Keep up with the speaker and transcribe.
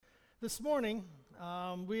This morning,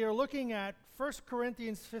 we are looking at 1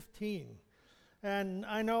 Corinthians 15. And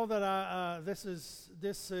I know that this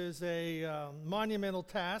is a monumental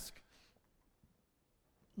task.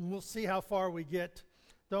 We'll see how far we get.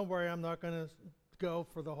 Don't worry, I'm not going to go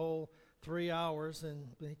for the whole 3 hours and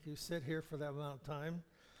make you sit here for that amount of time.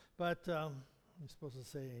 But I'm supposed to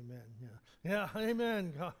say amen. Yeah,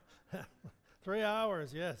 amen. 3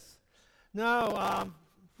 hours, yes. Now,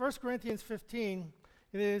 1 Corinthians 15,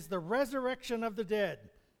 it is the resurrection of the dead.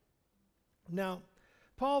 Now,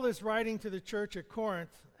 Paul is writing to the church at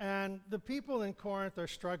Corinth, and the people in Corinth are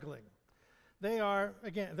struggling. They are,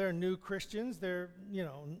 again, they're new Christians. There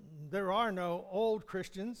are no old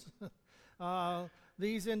Christians.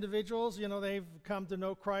 These individuals, they've come to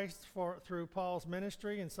know Christ through Paul's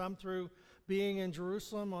ministry, and some through being in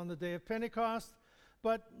Jerusalem on the day of Pentecost.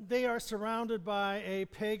 But they are surrounded by a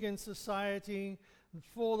pagan society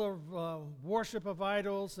full of worship of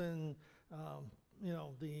idols and,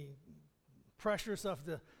 the pressures of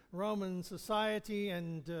the Roman society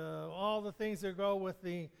and all the things that go with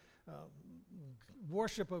the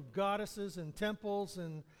worship of goddesses and temples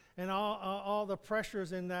and all the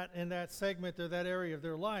pressures in that segment or that area of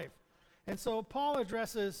their life. And so Paul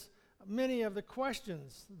addresses many of the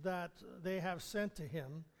questions that they have sent to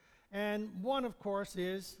him. And one, of course,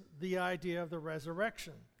 is the idea of the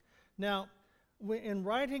resurrection. Now, in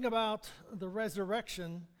writing about the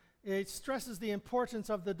resurrection, it stresses the importance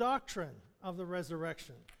of the doctrine of the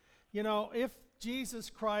resurrection. If Jesus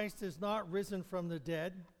Christ is not risen from the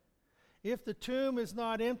dead, if the tomb is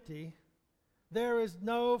not empty, there is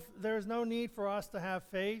no need for us to have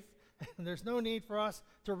faith, and there's no need for us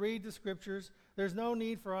to read the scriptures. There's no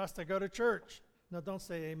need for us to go to church. Now, don't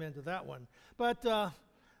say amen to that one. But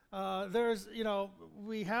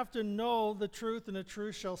we have to know the truth, and the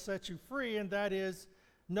truth shall set you free, and that is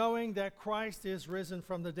knowing that Christ is risen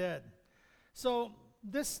from the dead. So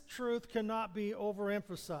this truth cannot be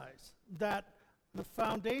overemphasized, that the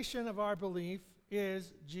foundation of our belief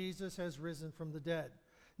is Jesus has risen from the dead.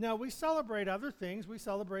 Now, we celebrate other things. We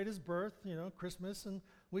celebrate his birth, Christmas, and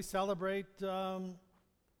we celebrate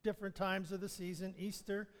different times of the season,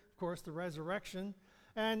 Easter, of course, the resurrection.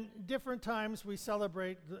 And different times we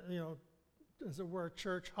celebrate, as it were,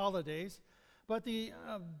 church holidays. But the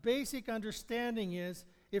basic understanding is,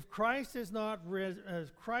 if Christ is not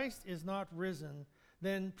risen,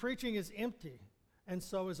 then preaching is empty, and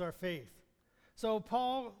so is our faith. So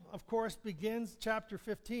Paul, of course, begins chapter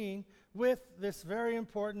 15 with this very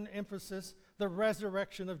important emphasis, the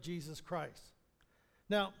resurrection of Jesus Christ.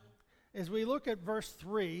 Now, as we look at verse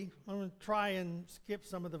 3, I'm going to try and skip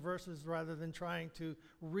some of the verses rather than trying to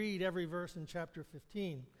read every verse in chapter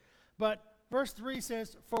 15. But verse 3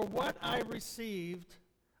 says, "For what I received,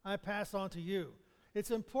 I pass on to you."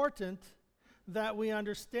 It's important that we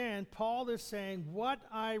understand Paul is saying, what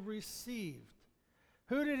I received.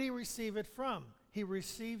 Who did he receive it from? He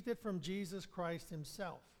received it from Jesus Christ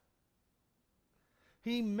himself.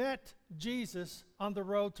 He met Jesus on the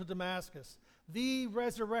road to Damascus. The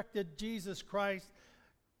resurrected Jesus Christ.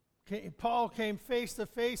 Paul came face to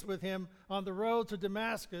face with him on the road to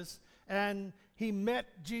Damascus, and he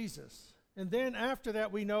met Jesus. And then after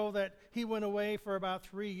that, we know that he went away for about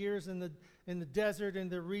 3 years in the desert, in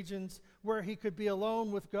the regions where he could be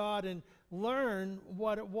alone with God and learn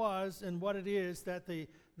what it was and what it is that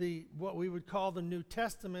what we would call the New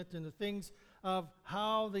Testament, and the things of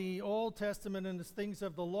how the Old Testament and the things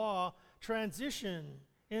of the law transition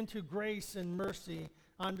into grace and mercy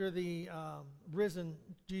under the risen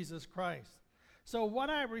Jesus Christ. So what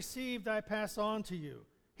I received, I pass on to you.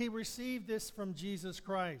 He received this from Jesus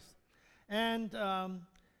Christ. And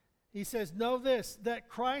he says, know this, that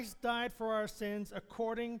Christ died for our sins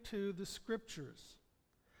according to the Scriptures.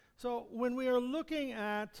 So when we are looking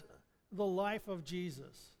at the life of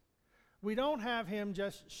Jesus, we don't have him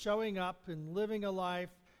just showing up and living a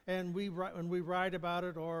life and we write about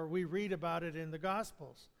it or we read about it in the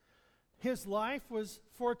Gospels. His life was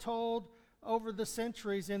foretold over the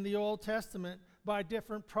centuries in the Old Testament by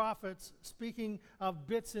different prophets speaking of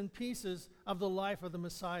bits and pieces of the life of the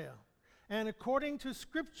Messiah. And according to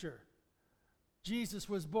Scripture, Jesus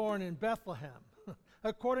was born in Bethlehem.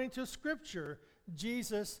 According to Scripture,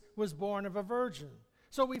 Jesus was born of a virgin.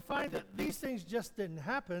 So we find that these things just didn't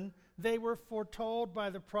happen. They were foretold by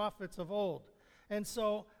the prophets of old. And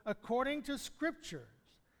so, according to Scripture,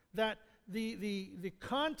 that the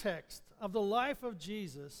context of the life of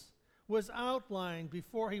Jesus was outlined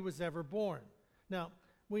before he was ever born. Now,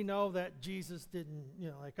 we know that Jesus didn't,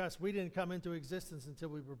 like us, we didn't come into existence until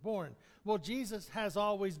we were born. Well, Jesus has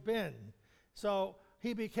always been. So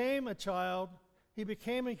he became a child, he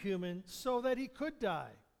became a human so that he could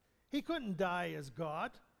die. He couldn't die as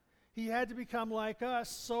God. He had to become like us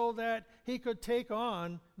so that he could take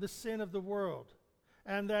on the sin of the world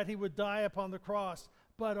and that he would die upon the cross,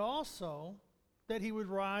 but also that he would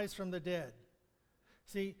rise from the dead.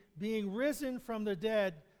 See, being risen from the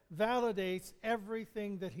dead validates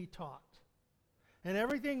everything that he taught. And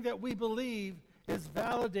everything that we believe is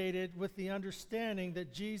validated with the understanding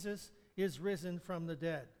that Jesus is risen from the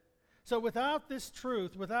dead. So without this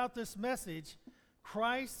truth, without this message,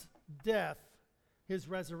 Christ's death, his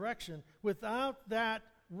resurrection, without that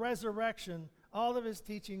resurrection, all of his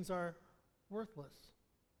teachings are worthless.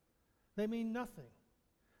 They mean nothing.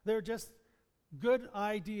 They're just good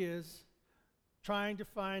ideas trying to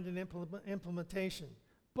find an implementation.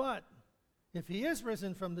 But if he is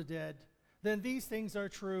risen from the dead, then these things are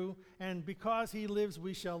true, and because he lives,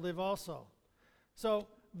 we shall live also. So,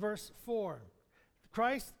 verse 4,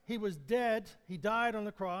 Christ, he was dead, he died on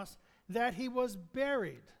the cross, that he was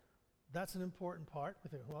buried. That's an important part. We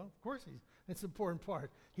think, well, of course it's an important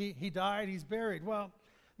part. He died, he's buried. Well,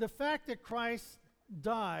 the fact that Christ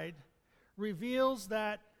died reveals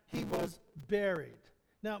that he was buried.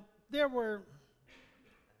 Now,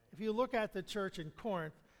 if you look at the church in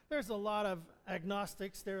Corinth, there's a lot of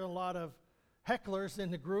agnostics, there are a lot of hecklers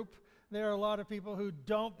in the group. There are a lot of people who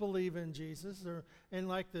don't believe in Jesus, and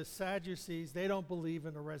like the Sadducees, they don't believe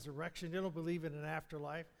in a resurrection, they don't believe in an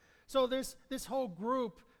afterlife. So there's this whole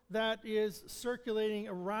group that is circulating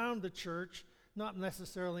around the church, not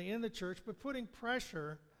necessarily in the church, but putting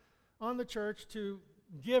pressure on the church to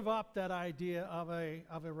give up that idea of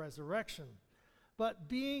a resurrection. But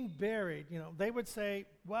being buried, they would say,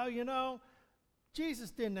 well,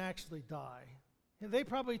 Jesus didn't actually die. They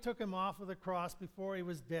probably took him off of the cross before he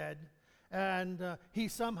was dead, and he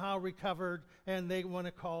somehow recovered, and they want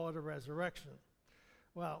to call it a resurrection.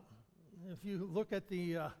 Well, if you look at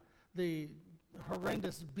the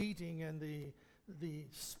horrendous beating and the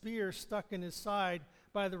spear stuck in his side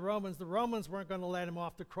by the Romans weren't going to let him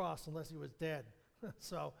off the cross unless he was dead.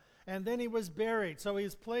 And then he was buried. So he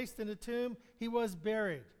was placed in a tomb. He was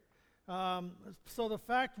buried. So the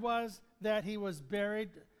fact was that he was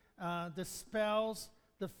buried dispels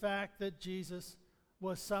the fact that Jesus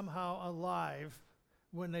was somehow alive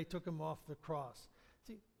when they took him off the cross.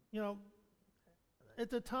 See, at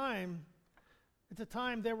the time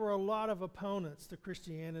there were a lot of opponents to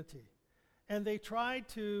Christianity, and they tried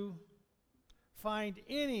to find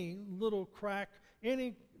any little crack,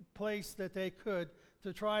 any place that they could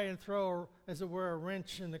to try and throw, as it were, a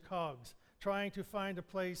wrench in the cogs, trying to find a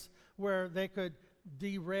place where they could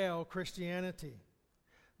derail Christianity.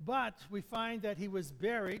 But we find that he was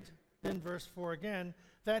buried, in verse 4 again,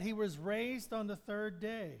 that he was raised on the third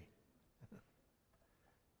day.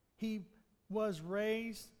 He was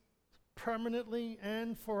raised permanently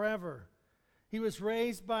and forever. He was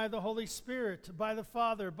raised by the Holy Spirit, by the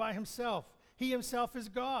Father, by himself. He himself is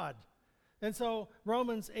God. And so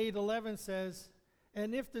Romans 8:11 says,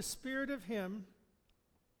 and if the spirit of him,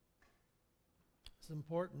 it's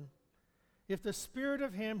important, if the spirit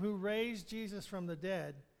of him who raised Jesus from the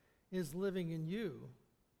dead is living in you,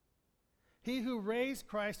 he who raised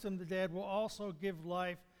Christ from the dead will also give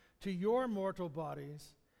life to your mortal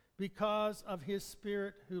bodies because of his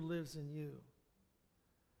Spirit who lives in you.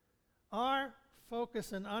 Our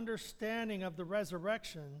focus and understanding of the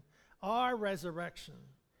resurrection, our resurrection,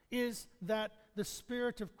 is that the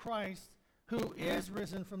Spirit of Christ, who is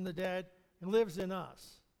risen from the dead, lives in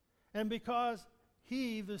us. And because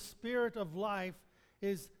he, the Spirit of life,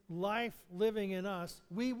 is life living in us,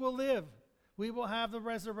 we will live. We will have the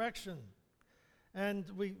resurrection. And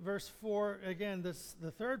verse 4, again,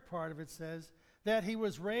 the third part of it says that he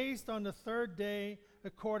was raised on the third day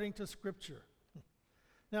according to Scripture.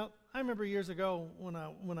 Now, I remember years ago when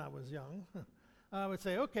I was young, I would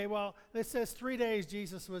say, okay, well, it says 3 days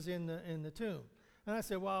Jesus was in the tomb. And I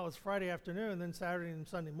said, well, it was Friday afternoon, then Saturday and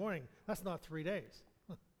Sunday morning. That's not 3 days.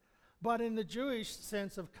 But in the Jewish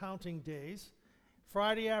sense of counting days,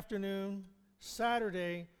 Friday afternoon,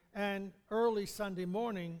 Saturday, and early Sunday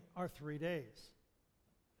morning are 3 days.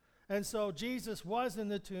 And so Jesus was in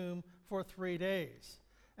the tomb for 3 days.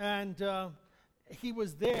 And he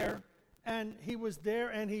was there, and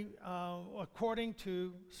he, according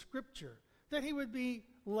to Scripture, that he would be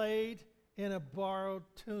laid in a borrowed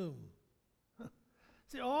tomb.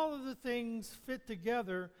 See, all of the things fit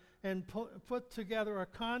together and put together a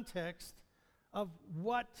context of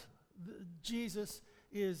what Jesus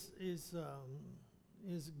is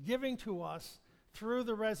giving to us through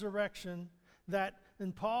the resurrection.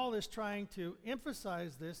 And Paul is trying to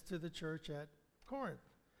emphasize this to the church at Corinth.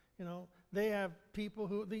 They have people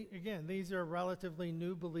who, these are relatively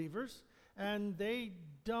new believers, and they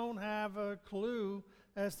don't have a clue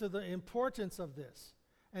as to the importance of this.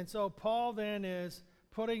 And so Paul then is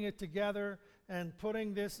putting it together and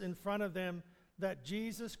putting this in front of them, that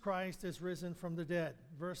Jesus Christ is risen from the dead.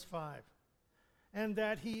 Verse 5. And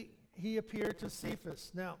that he appeared to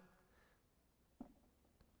Cephas. Now,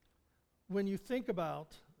 when you think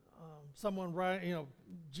about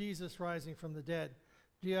Jesus rising from the dead,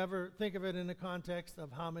 do you ever think of it in the context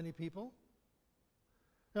of how many people?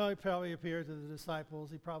 No, he probably appeared to the disciples.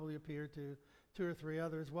 He probably appeared to 2 or 3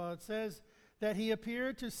 others. Well, it says that he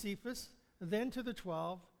appeared to Cephas, then to the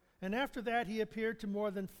 12, and after that he appeared to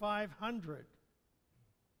more than 500.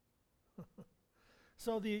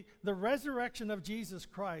 So the resurrection of Jesus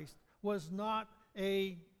Christ was not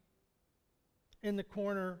in the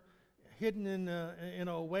corner, hidden in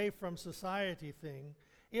a away from society thing.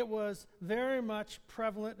 It was very much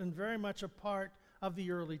prevalent and very much a part of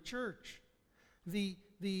the early church. The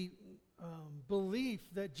belief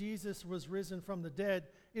that Jesus was risen from the dead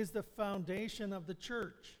is the foundation of the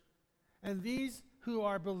church. And these who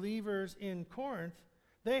are believers in Corinth,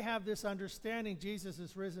 they have this understanding Jesus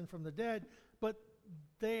is risen from the dead, but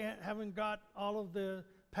they haven't got all of the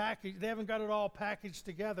package, they haven't got it all packaged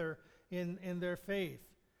together in their faith.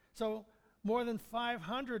 So more than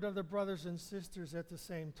 500 of the brothers and sisters at the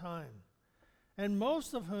same time, and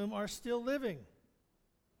most of whom are still living,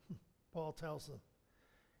 Paul tells them.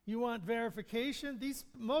 You want verification?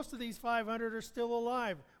 Most of these 500 are still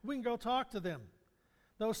alive. We can go talk to them.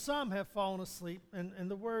 Though some have fallen asleep, and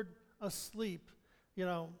the word asleep,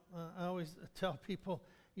 I always tell people,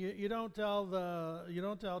 you don't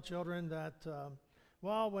tell children that,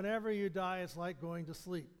 whenever you die, it's like going to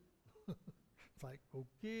sleep. It's like,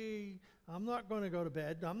 okay, I'm not going to go to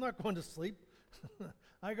bed. I'm not going to sleep.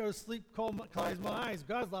 I go to sleep, close my eyes.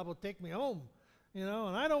 God's liable to take me home, and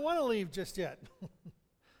I don't want to leave just yet.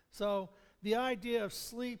 So the idea of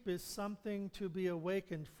sleep is something to be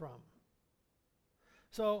awakened from.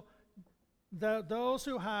 So those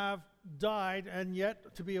who have died and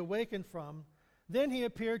yet to be awakened from, then he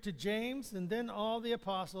appeared to James and then all the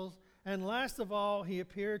apostles, and last of all he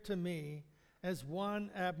appeared to me as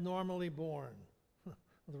one abnormally born.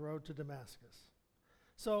 The road to Damascus.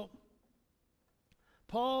 So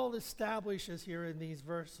Paul establishes here in these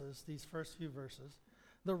verses, these first few verses,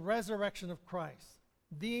 the resurrection of Christ,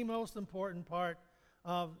 the most important part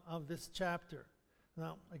of this chapter.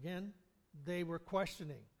 Now, again, they were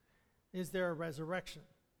questioning, is there a resurrection?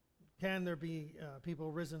 Can there be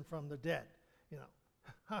people risen from the dead?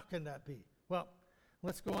 How can that be? Well,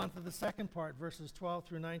 let's go on to the second part, verses 12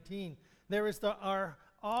 through 19. There is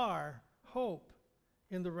our hope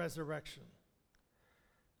in the resurrection.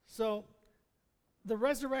 So, the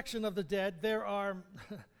resurrection of the dead, there are,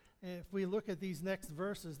 if we look at these next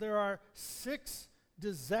verses, there are 6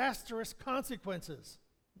 disastrous consequences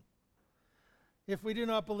if we do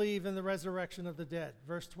not believe in the resurrection of the dead.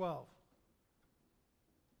 Verse 12.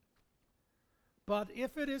 But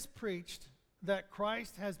if it is preached that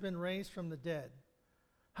Christ has been raised from the dead,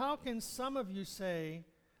 how can some of you say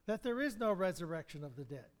that there is no resurrection of the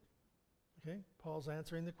dead? Okay, Paul's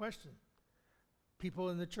answering the question. People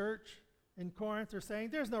in the church in Corinth are saying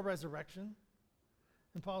there's no resurrection.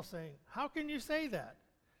 And Paul's saying, how can you say that?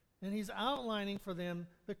 And he's outlining for them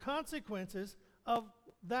the consequences of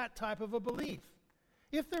that type of a belief.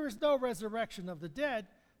 If there is no resurrection of the dead,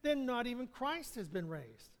 then not even Christ has been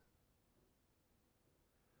raised.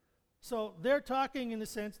 So they're talking in the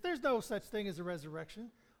sense, there's no such thing as a resurrection.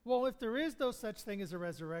 Well, if there is no such thing as a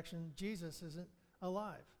resurrection, Jesus isn't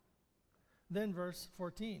alive. Then verse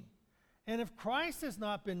 14. And if Christ has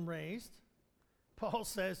not been raised, Paul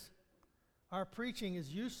says, our preaching is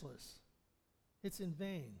useless. It's in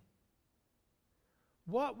vain.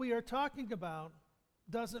 What we are talking about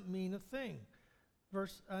doesn't mean a thing.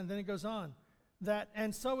 And then it goes on,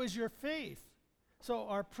 and so is your faith. So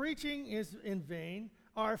our preaching is in vain.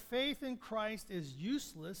 Our faith in Christ is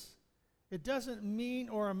useless. It doesn't mean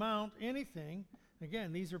or amount anything.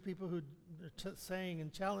 Again, these are people who are saying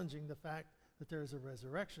and challenging the fact that there is a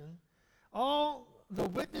resurrection. All the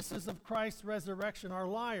witnesses of Christ's resurrection are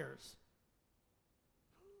liars.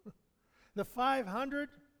 The 500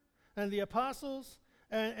 and the apostles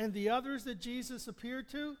and the others that Jesus appeared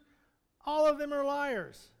to, all of them are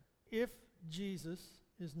liars if Jesus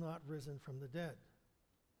is not risen from the dead.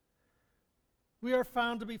 We are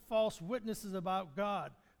found to be false witnesses about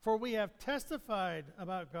God, for we have testified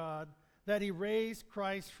about God that he raised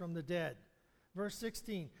Christ from the dead. Verse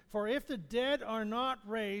 16, for if the dead are not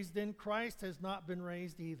raised, then Christ has not been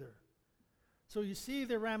raised either. So you see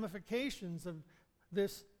the ramifications of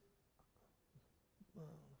this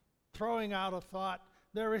throwing out a thought,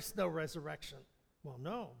 there is no resurrection. Well,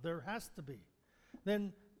 no, there has to be.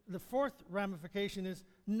 Then the fourth ramification is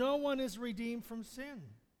no one is redeemed from sin.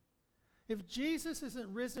 If Jesus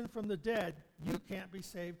isn't risen from the dead, you can't be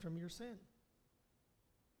saved from your sin.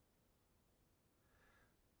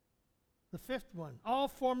 The fifth one, all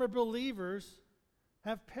former believers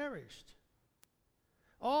have perished.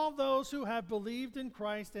 All those who have believed in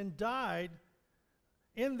Christ and died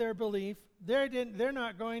in their belief, they're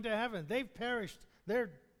not going to heaven. They've perished.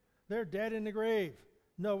 They're dead in the grave,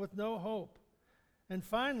 with no hope. And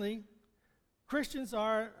finally, Christians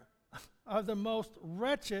are the most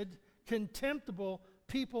wretched, contemptible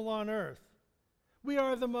people on earth. We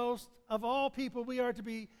are the most, of all people, we are to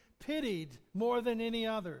be pitied more than any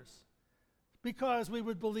others because we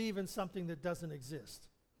would believe in something that doesn't exist.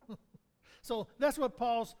 So that's what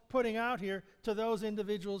Paul's putting out here to those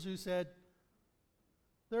individuals who said,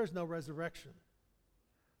 there's no resurrection.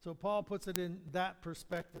 So Paul puts it in that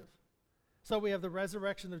perspective. So we have the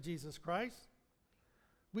resurrection of Jesus Christ.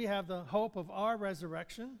 We have the hope of our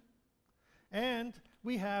resurrection. And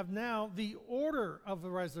we have now the order of the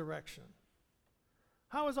resurrection.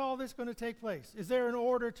 How is all this going to take place? Is there an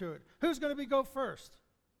order to it? Who's going to go first?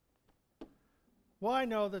 Well, I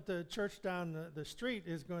know that the church down the street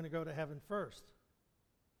is going to go to heaven first.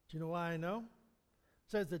 Do you know why I know?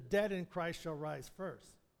 It says the dead in Christ shall rise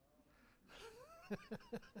first.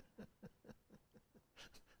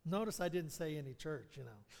 Notice I didn't say any church,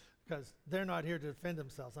 because they're not here to defend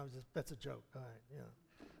themselves. That's a joke. All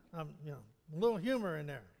right, a little humor in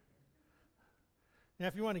there. Now,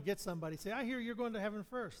 if you want to get somebody, say, I hear you're going to heaven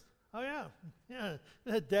first. Oh, yeah,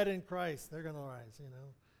 the dead in Christ, they're going to rise,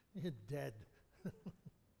 You're dead.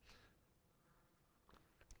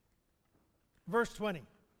 Verse 20.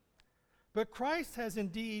 But Christ has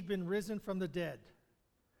indeed been risen from the dead,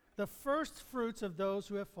 the first fruits of those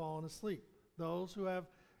who have fallen asleep, those who have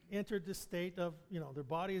entered the state of, their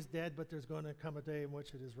body is dead, but there's going to come a day in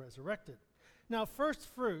which it is resurrected. Now, first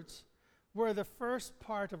fruits were the first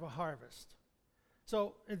part of a harvest.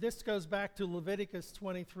 So this goes back to Leviticus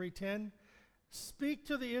 23:10. Speak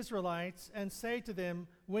to the Israelites and say to them,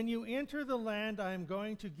 when you enter the land I am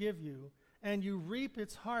going to give you, and you reap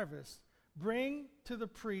its harvest, bring to the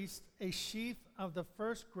priest a sheaf of the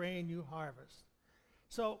first grain you harvest.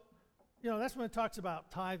 So, that's when it talks about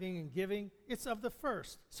tithing and giving. It's of the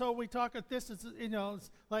first. So we talk at this, it's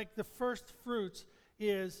like the first fruits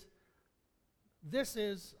is,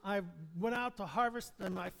 I went out to harvest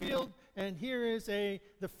in my field, and here is the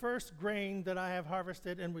first grain that I have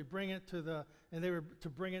harvested, and we bring it and they were to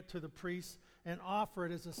bring it to the priest and offer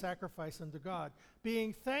it as a sacrifice unto God,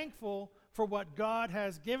 being thankful for what God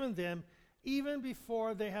has given them even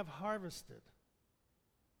before they have harvested.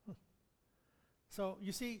 So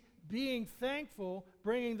you see, being thankful,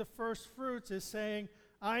 bringing the first fruits is saying,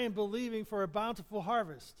 I am believing for a bountiful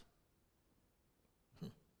harvest.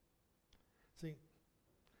 See,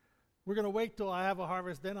 we're going to wait till I have a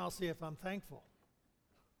harvest, then I'll see if I'm thankful.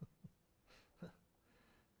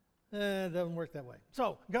 It doesn't work that way.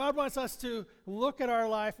 So God wants us to look at our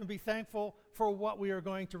life and be thankful for what we are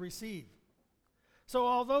going to receive. So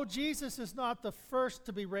although Jesus is not the first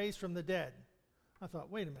to be raised from the dead, I thought,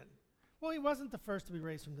 wait a minute. Well, he wasn't the first to be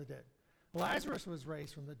raised from the dead. Lazarus was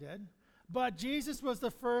raised from the dead, but Jesus was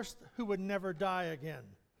the first who would never die again.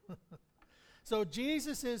 So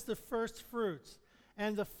Jesus is the first fruits.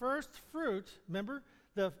 And the first fruit, remember,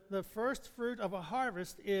 the first fruit of a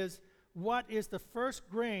harvest is what is the first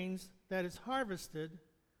grains that is harvested.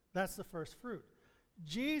 That's the first fruit.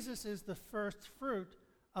 Jesus is the first fruit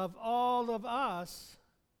of all of us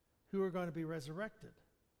who are going to be resurrected.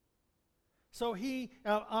 So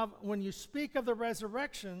when you speak of the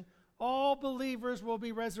resurrection, all believers will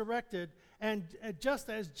be resurrected. And just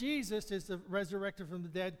as Jesus is resurrected from the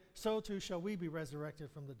dead, so too shall we be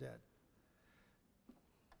resurrected from the dead.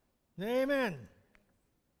 Amen.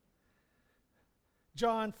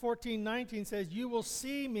 John 14:19 says, you will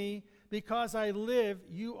see me because I live,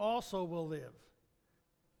 you also will live.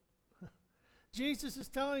 Jesus is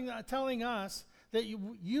telling us that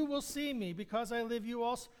you will see me because I live, you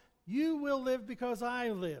will live because I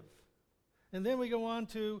live. And then we go on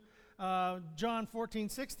to John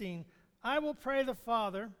 14:16. I will pray the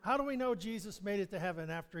Father. How do we know Jesus made it to heaven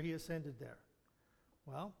after he ascended there?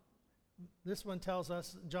 Well, this one tells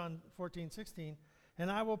us, John 14:16, and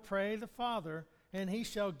I will pray the Father, and he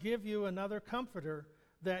shall give you another comforter,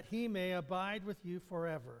 that he may abide with you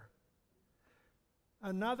forever.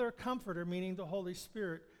 Another comforter, meaning the Holy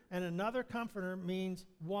Spirit, and another comforter means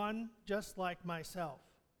one just like myself.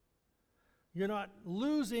 You're not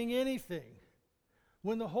losing anything.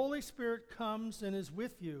 When the Holy Spirit comes and is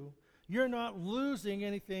with you, you're not losing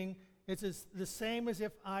anything the same as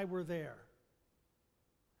if I were there.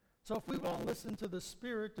 So if we won't listen to the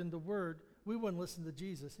Spirit and the Word, we wouldn't listen to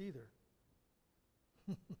Jesus either.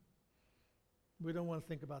 We don't want to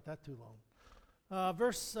think about that too long.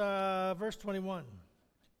 Verse 21.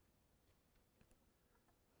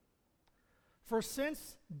 For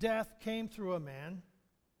since death came through a man,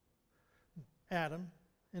 Adam,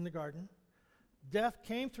 in the garden, death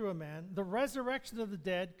came through a man, the resurrection of the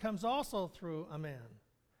dead comes also through a man.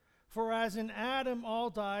 For as in Adam all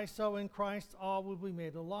die, so in Christ all will be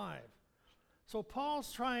made alive. So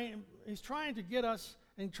Paul's trying to get us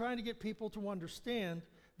and trying to get people to understand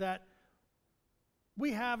that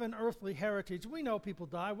we have an earthly heritage. We know people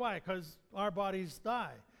die. Why? Because our bodies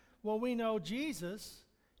die. Well, we know Jesus,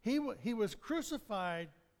 he was crucified,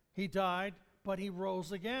 he died, but he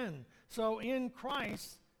rose again. So in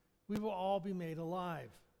Christ, we will all be made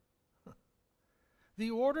alive.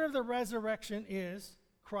 The order of the resurrection is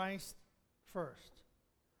Christ first.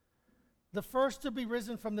 The first to be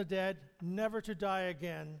risen from the dead, never to die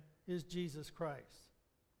again, is Jesus Christ.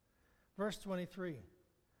 Verse 23.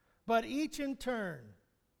 But each in turn,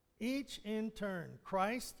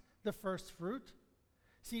 Christ the first fruit.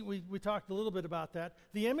 See, we talked a little bit about that.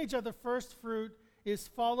 The image of the first fruit is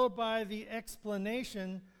followed by the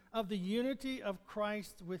explanation of the unity of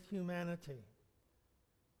Christ with humanity.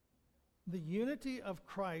 The unity of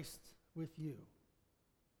Christ with you.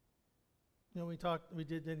 You know, we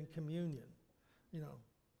did that in communion. You know,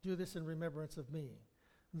 do this in remembrance of me.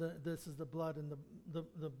 This is the blood and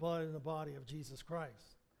the blood and the body of Jesus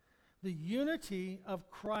Christ. The unity of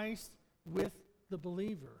Christ with the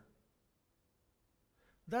believer.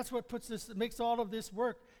 That's what makes all of this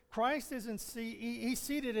work. Christ isn't he's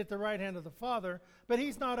seated at the right hand of the Father, but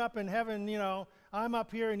he's not up in heaven, you know, I'm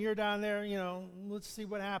up here and you're down there, you know, let's see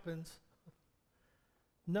what happens.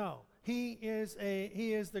 No, he is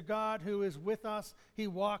the God who is with us. He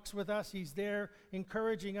walks with us. He's there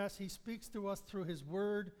encouraging us. He speaks to us through his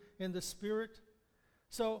word in the Spirit.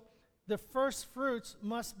 So the first fruits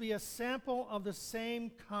must be a sample of the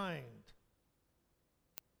same kind.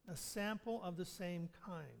 A sample of the same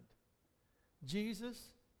kind. Jesus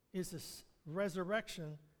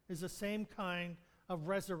resurrection is the same kind of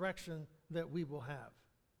resurrection that we will have.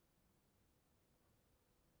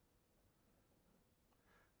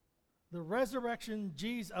 The resurrection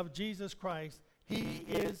of Jesus Christ, he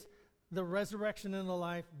is the resurrection and the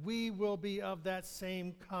life. We will be of that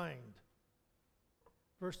same kind.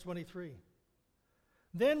 Verse 23.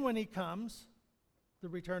 Then when he comes, the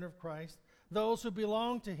return of Christ, those who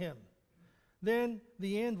belong to him, then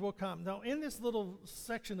the end will come. Now, in this little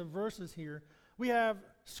section of verses here, we have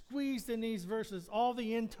squeezed in these verses all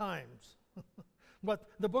the end times. But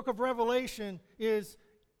the book of Revelation is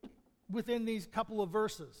within these couple of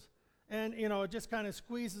verses. And, you know, it just kind of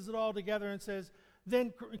squeezes it all together and says,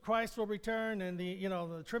 then Christ will return and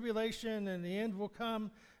the tribulation and the end will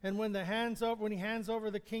come. And when he hands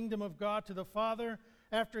over the kingdom of God to the Father,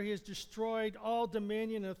 after he has destroyed all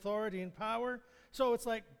dominion, authority, and power. So it's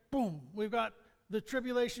like, boom, we've got the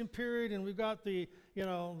tribulation period and we've got the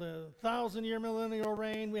 1,000-year millennial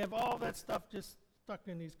reign. We have all that stuff just stuck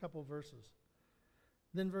in these couple verses.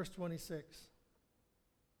 Then verse 26.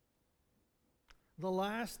 The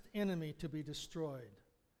last enemy to be destroyed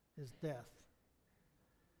is death.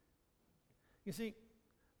 You see,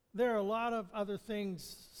 there are a lot of other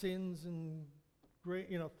things, sins and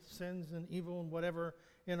sins and evil and whatever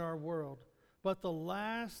in our world. But the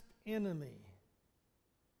last enemy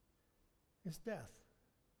is death.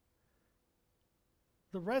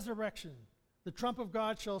 The resurrection. The trump of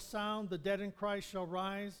God shall sound, the dead in Christ shall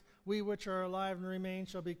rise. We which are alive and remain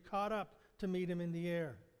shall be caught up to meet him in the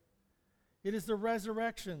air. It is the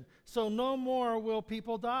resurrection. So no more will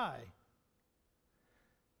people die.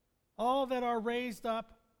 All that are raised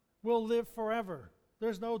up will live forever.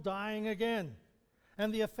 There's no dying again.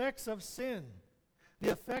 And the effects of sin, the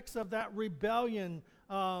effects of that rebellion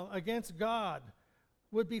against God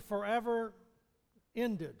would be forever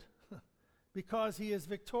ended because he is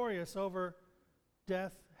victorious over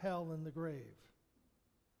death, hell, and the grave.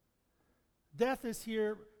 Death is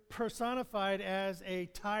here personified as a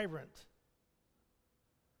tyrant,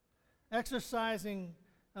 exercising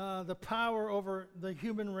the power over the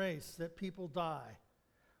human race, that people die.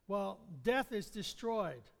 Well, death is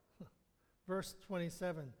destroyed. Verse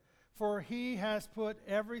 27, for he has put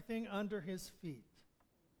everything under his feet.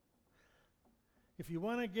 If you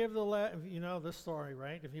want to give this story,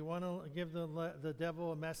 right? If you want to give the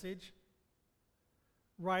devil a message,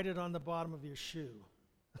 write it on the bottom of your shoe.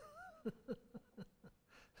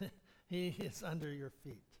 He is under your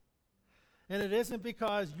feet. And it isn't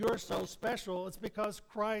because you're so special, it's because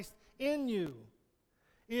Christ in you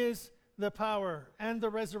is the power and the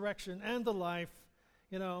resurrection and the life.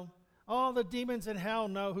 You know, all the demons in hell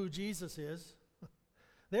know who Jesus is.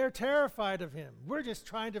 They're terrified of him. We're just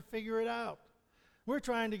trying to figure it out. We're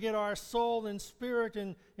trying to get our soul and spirit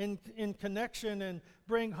in connection and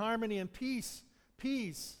bring harmony and peace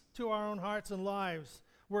to our own hearts and lives,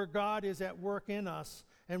 where God is at work in us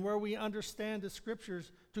and where we understand the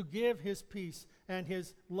Scriptures to give his peace and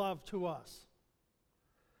his love to us.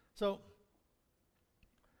 So,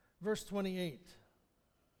 verse 28.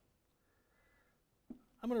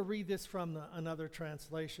 I'm going to read this from another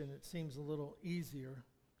translation. It seems a little easier.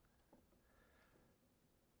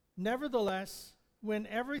 Nevertheless, when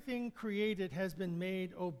everything created has been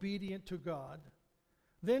made obedient to God,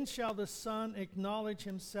 then shall the Son acknowledge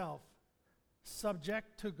himself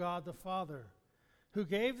subject to God the Father, who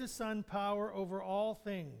gave the Son power over all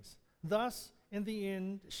things. Thus, in the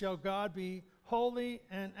end, shall God be holy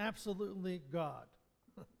and absolutely God.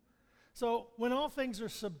 So, when all things are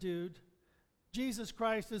subdued, Jesus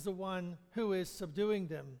Christ is the one who is subduing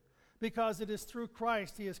them, because it is through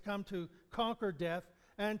Christ he has come to conquer death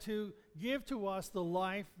and to give to us the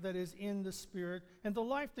life that is in the Spirit and the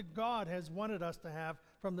life that God has wanted us to have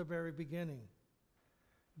from the very beginning.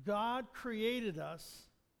 God created us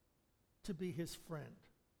to be his friend.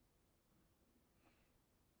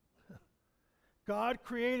 God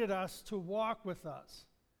created us to walk with us,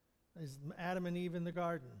 as Adam and Eve in the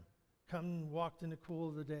garden come and walked in the cool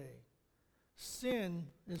of the day. Sin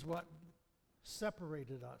is what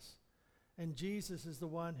separated us, and Jesus is the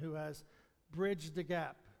one who has bridged the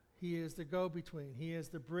gap. He is the go-between. He is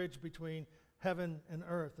the bridge between heaven and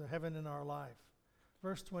earth, the heaven in our life.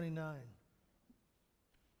 Verse 29.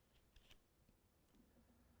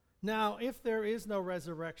 Now, if there is no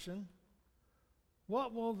resurrection,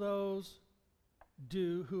 what will those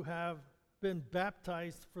do who have been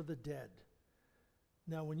baptized for the dead?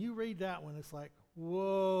 Now, when you read that one, it's like,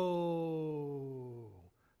 whoa,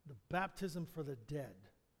 the baptism for the dead.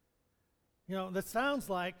 You know, that sounds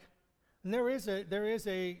like, and there is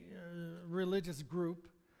a religious group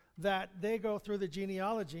that they go through the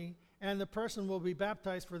genealogy, and the person will be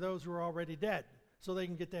baptized for those who are already dead, so they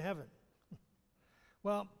can get to heaven.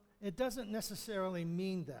 Well, it doesn't necessarily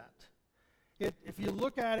mean that. If you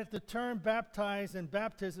look at it, the term baptize and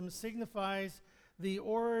baptism signifies the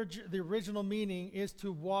original meaning is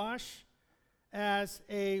to wash, as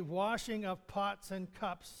a washing of pots and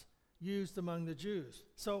cups used among the Jews.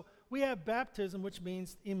 So we have baptism, which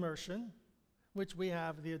means immersion, which we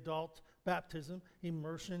have the adult baptism,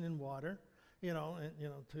 immersion in water.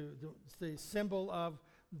 It's the symbol of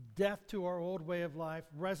death to our old way of life,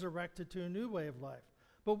 resurrected to a new way of life.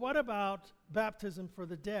 But what about baptism for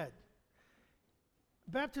the dead?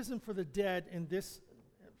 Baptism for the dead, in this,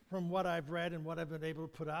 from what I've read and what I've been able to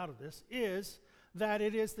put out of this, is that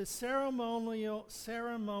it is the ceremonial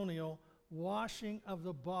washing of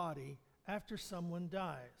the body after someone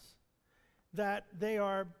dies. That they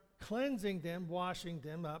are cleansing them, washing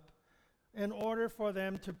them up, in order for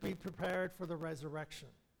them to be prepared for the resurrection.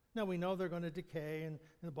 Now, we know they're going to decay and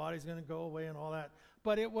the body's going to go away and all that,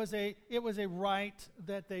 but it was a rite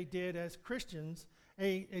that they did as Christians,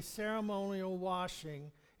 a ceremonial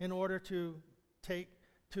washing in order to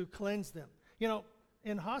cleanse them. You know,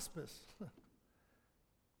 in hospice,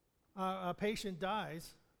 a patient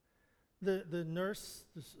dies, the nurse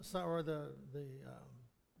or the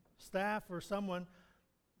staff or someone,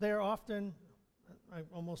 they're often,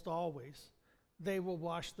 almost always, they will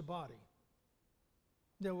wash the body.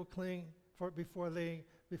 They will clean before the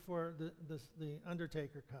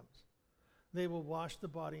undertaker comes. They will wash the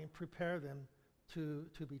body and prepare them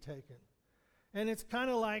to be taken. And it's kind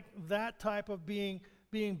of like that type of being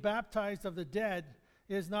baptized of the dead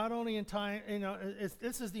is not only in time,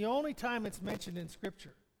 this is the only time it's mentioned in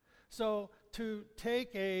Scripture. So to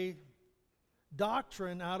take a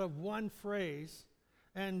doctrine out of one phrase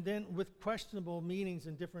and then with questionable meanings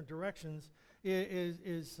in different directions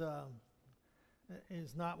is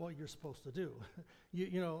not what you're supposed to do.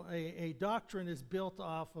 A doctrine is built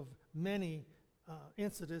off of many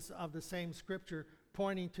incidents of the same Scripture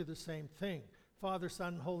pointing to the same thing. Father,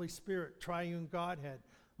 Son, Holy Spirit, triune Godhead.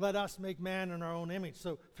 Let us make man in our own image.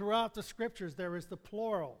 So throughout the Scriptures there is the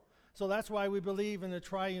plural. So that's why we believe in the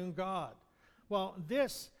triune God. Well,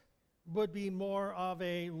 this would be more of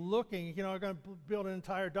a looking, we're going to build an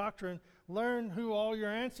entire doctrine, learn who all your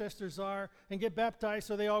ancestors are, and get baptized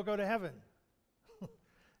so they all go to heaven.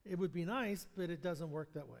 It would be nice, but it doesn't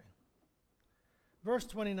work that way. Verse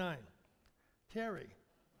 29. Terry.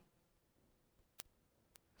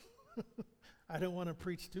 I don't want to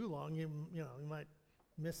preach too long. You might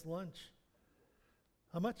miss lunch.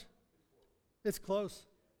 How much? It's close.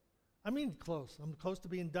 I mean close. I'm close to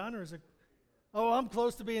being done, or is it? Oh, I'm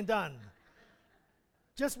close to being done.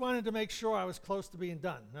 Just wanted to make sure I was close to being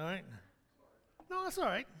done, all right? No, that's all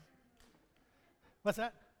right. What's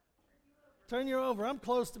that? Turn you over. I'm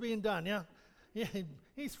close to being done, yeah? Yeah,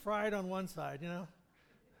 he's fried on one side, you know?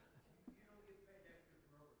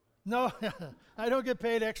 No, I don't get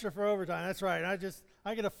paid extra for overtime. That's right.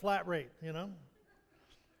 I get a flat rate, you know?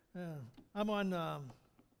 I'm on,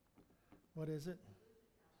 what is it?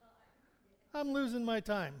 I'm losing my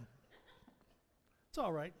time. It's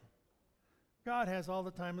all right. God has all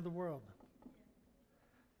the time in the world.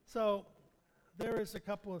 So, there is a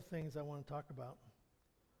couple of things I want to talk about.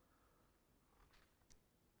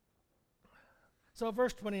 So,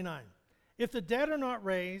 verse 29. If the dead are not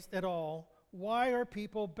raised at all, why are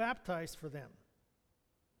people baptized for them?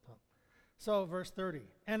 So, verse 30.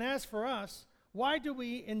 And as for us, why do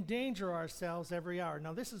we endanger ourselves every hour?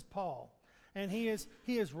 Now, this is Paul. And he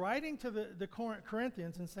is writing to the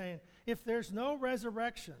Corinthians and saying, if there's no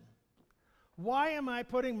resurrection, why am I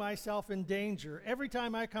putting myself in danger every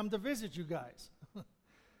time I come to visit you guys?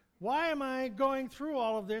 Why am I going through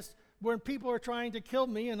all of this when people are trying to kill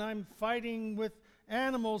me and I'm fighting with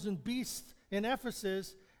animals and beasts in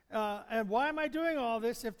Ephesus? And why am I doing all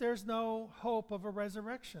this if there's no hope of a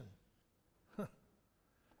resurrection?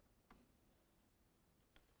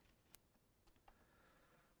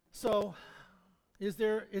 So, is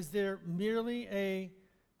there merely a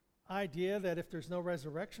idea that if there's no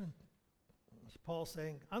resurrection, Paul's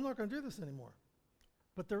saying, I'm not going to do this anymore.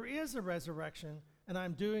 But there is a resurrection, and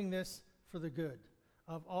I'm doing this for the good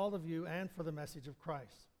of all of you and for the message of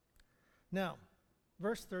Christ. Now,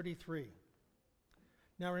 verse 33.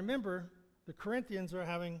 Now remember, the Corinthians are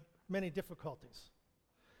having many difficulties.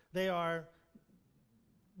 They are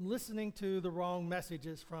listening to the wrong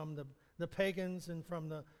messages from the pagans and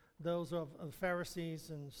from those of Pharisees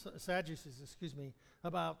and Sadducees,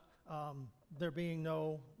 about there being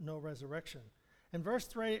no resurrection. And verse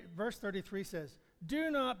 33 says,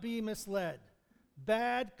 do not be misled.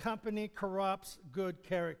 Bad company corrupts good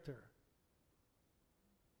character.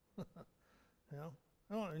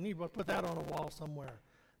 I need to put that on a wall somewhere.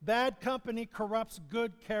 Bad company corrupts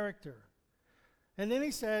good character. And then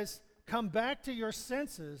he says, come back to your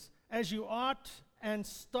senses as you ought and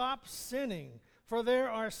stop sinning, for there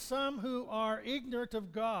are some who are ignorant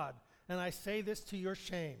of God. And I say this to your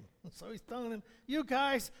shame. So he's telling them, you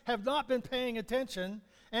guys have not been paying attention,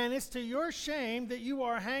 and it's to your shame that you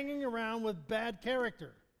are hanging around with bad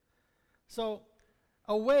character. So,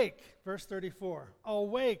 awake, verse 34.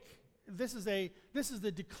 Awake. This is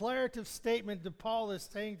the declarative statement that Paul is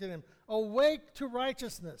saying to them. Awake to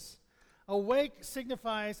righteousness. Awake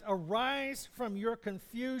signifies arise from your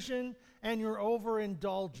confusion and your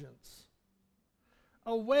overindulgence.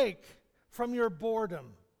 Awake from your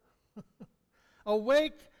boredom.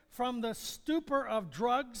 Awake from the stupor of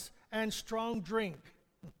drugs and strong drink.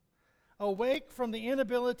 Awake from the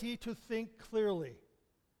inability to think clearly.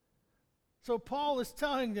 So Paul is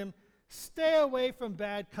telling them, stay away from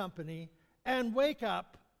bad company and wake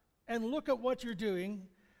up and look at what you're doing.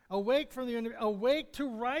 Awake to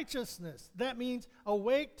righteousness. That means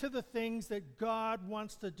awake to the things that God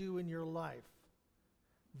wants to do in your life.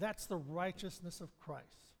 That's the righteousness of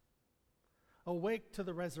Christ. Awake to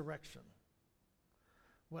the resurrection.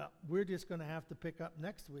 Well, we're just going to have to pick up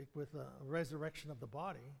next week with a resurrection of the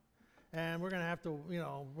body, and we're going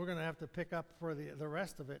to have to pick up for the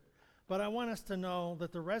rest of it. But I want us to know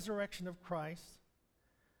that the resurrection of Christ,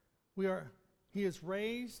 he is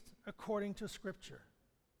raised according to Scripture.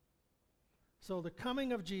 So the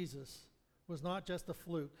coming of Jesus was not just a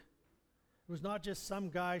fluke. It was not just some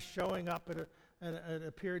guy showing up at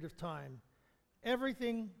a period of time.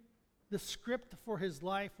 Everything, the script for his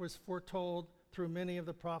life was foretold through many of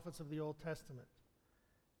the prophets of the Old Testament.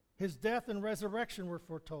 His death and resurrection were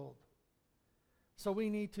foretold. So we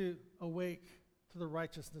need to awake to the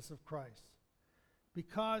righteousness of Christ.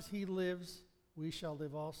 Because he lives, we shall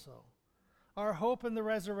live also. Our hope in the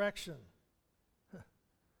resurrection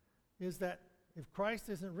is that if Christ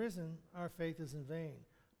isn't risen, our faith is in vain.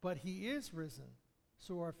 But he is risen,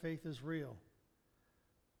 so our faith is real.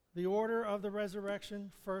 The order of the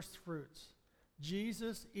resurrection, first fruits.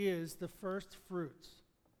 Jesus is the first fruits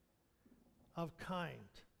of kind.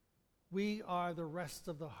 We are the rest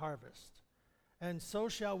of the harvest. And so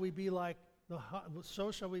shall we be like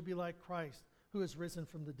Christ, who is risen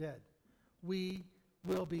from the dead. We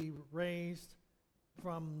will be raised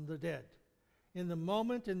from the dead. In the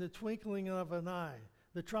moment, in the twinkling of an eye,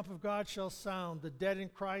 the trump of God shall sound, the dead in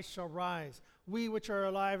Christ shall rise. We which are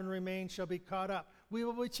alive and remain shall be caught up. We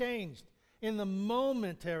will be changed in the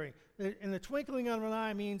momentary. In the twinkling of an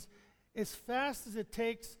eye means as fast as it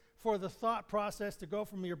takes for the thought process to go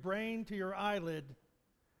from your brain to your eyelid,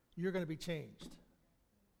 you're going to be changed.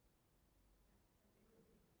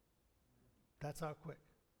 That's how quick.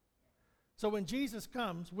 So when Jesus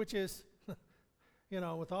comes, which is,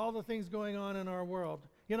 with all the things going on in our world,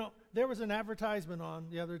 there was an advertisement on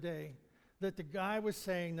the other day that the guy was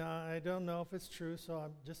saying, now I don't know if it's true, so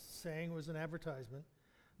I'm just saying it was an advertisement,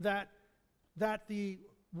 that the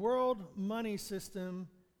world money system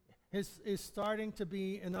is starting to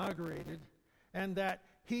be inaugurated, and that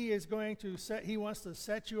he wants to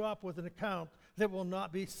set you up with an account that will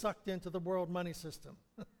not be sucked into the world money system.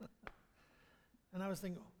 And I was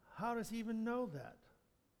thinking, how does he even know that?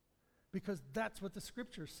 Because that's what the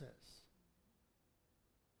scripture says.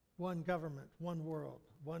 One government, one world,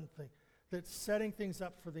 one thing. That's setting things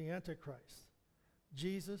up for the Antichrist.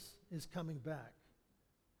 Jesus is coming back.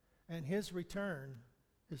 And his return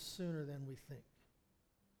is sooner than we think.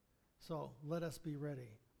 So let us be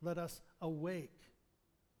ready. Let us awake.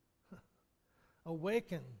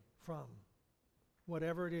 Awaken from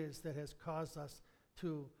whatever it is that has caused us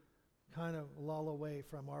to kind of lull away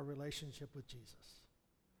from our relationship with Jesus.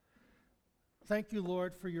 Thank you,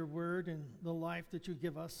 Lord, for your word and the life that you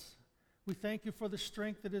give us. We thank you for the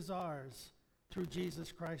strength that is ours through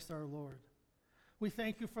Jesus Christ our Lord. We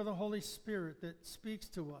thank you for the Holy Spirit that speaks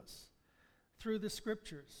to us through the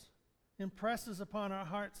scriptures, impresses upon our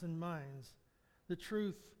hearts and minds the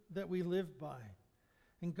truth that we live by.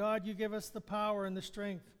 And God, you give us the power and the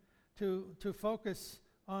strength to focus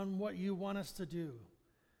on what you want us to do.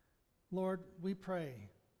 Lord, we pray.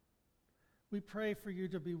 We pray for you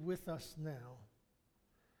to be with us now.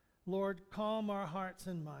 Lord, calm our hearts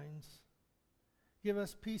and minds. Give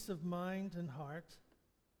us peace of mind and heart.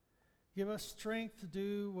 Give us strength to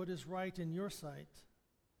do what is right in your sight.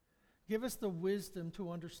 Give us the wisdom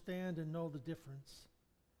to understand and know the difference.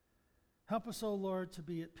 Help us, O Lord, to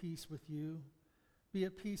be at peace with you, be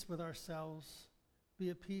at peace with ourselves, be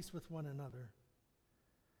at peace with one another.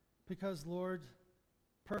 Because, Lord,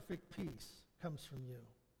 perfect peace comes from you.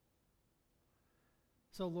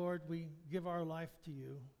 So, Lord, we give our life to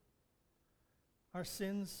you. Our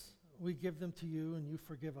sins, we give them to you, and you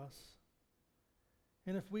forgive us.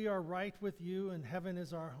 And if we are right with you and heaven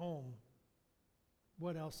is our home,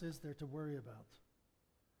 what else is there to worry about?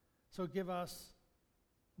 So give us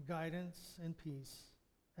guidance and peace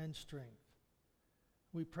and strength.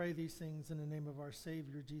 We pray these things in the name of our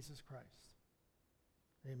Savior, Jesus Christ.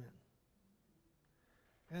 Amen.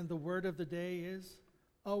 And the word of the day is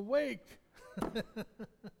awake.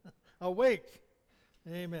 Awake.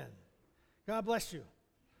 Amen. God bless you.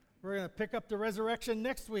 We're going to pick up the resurrection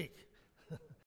next week.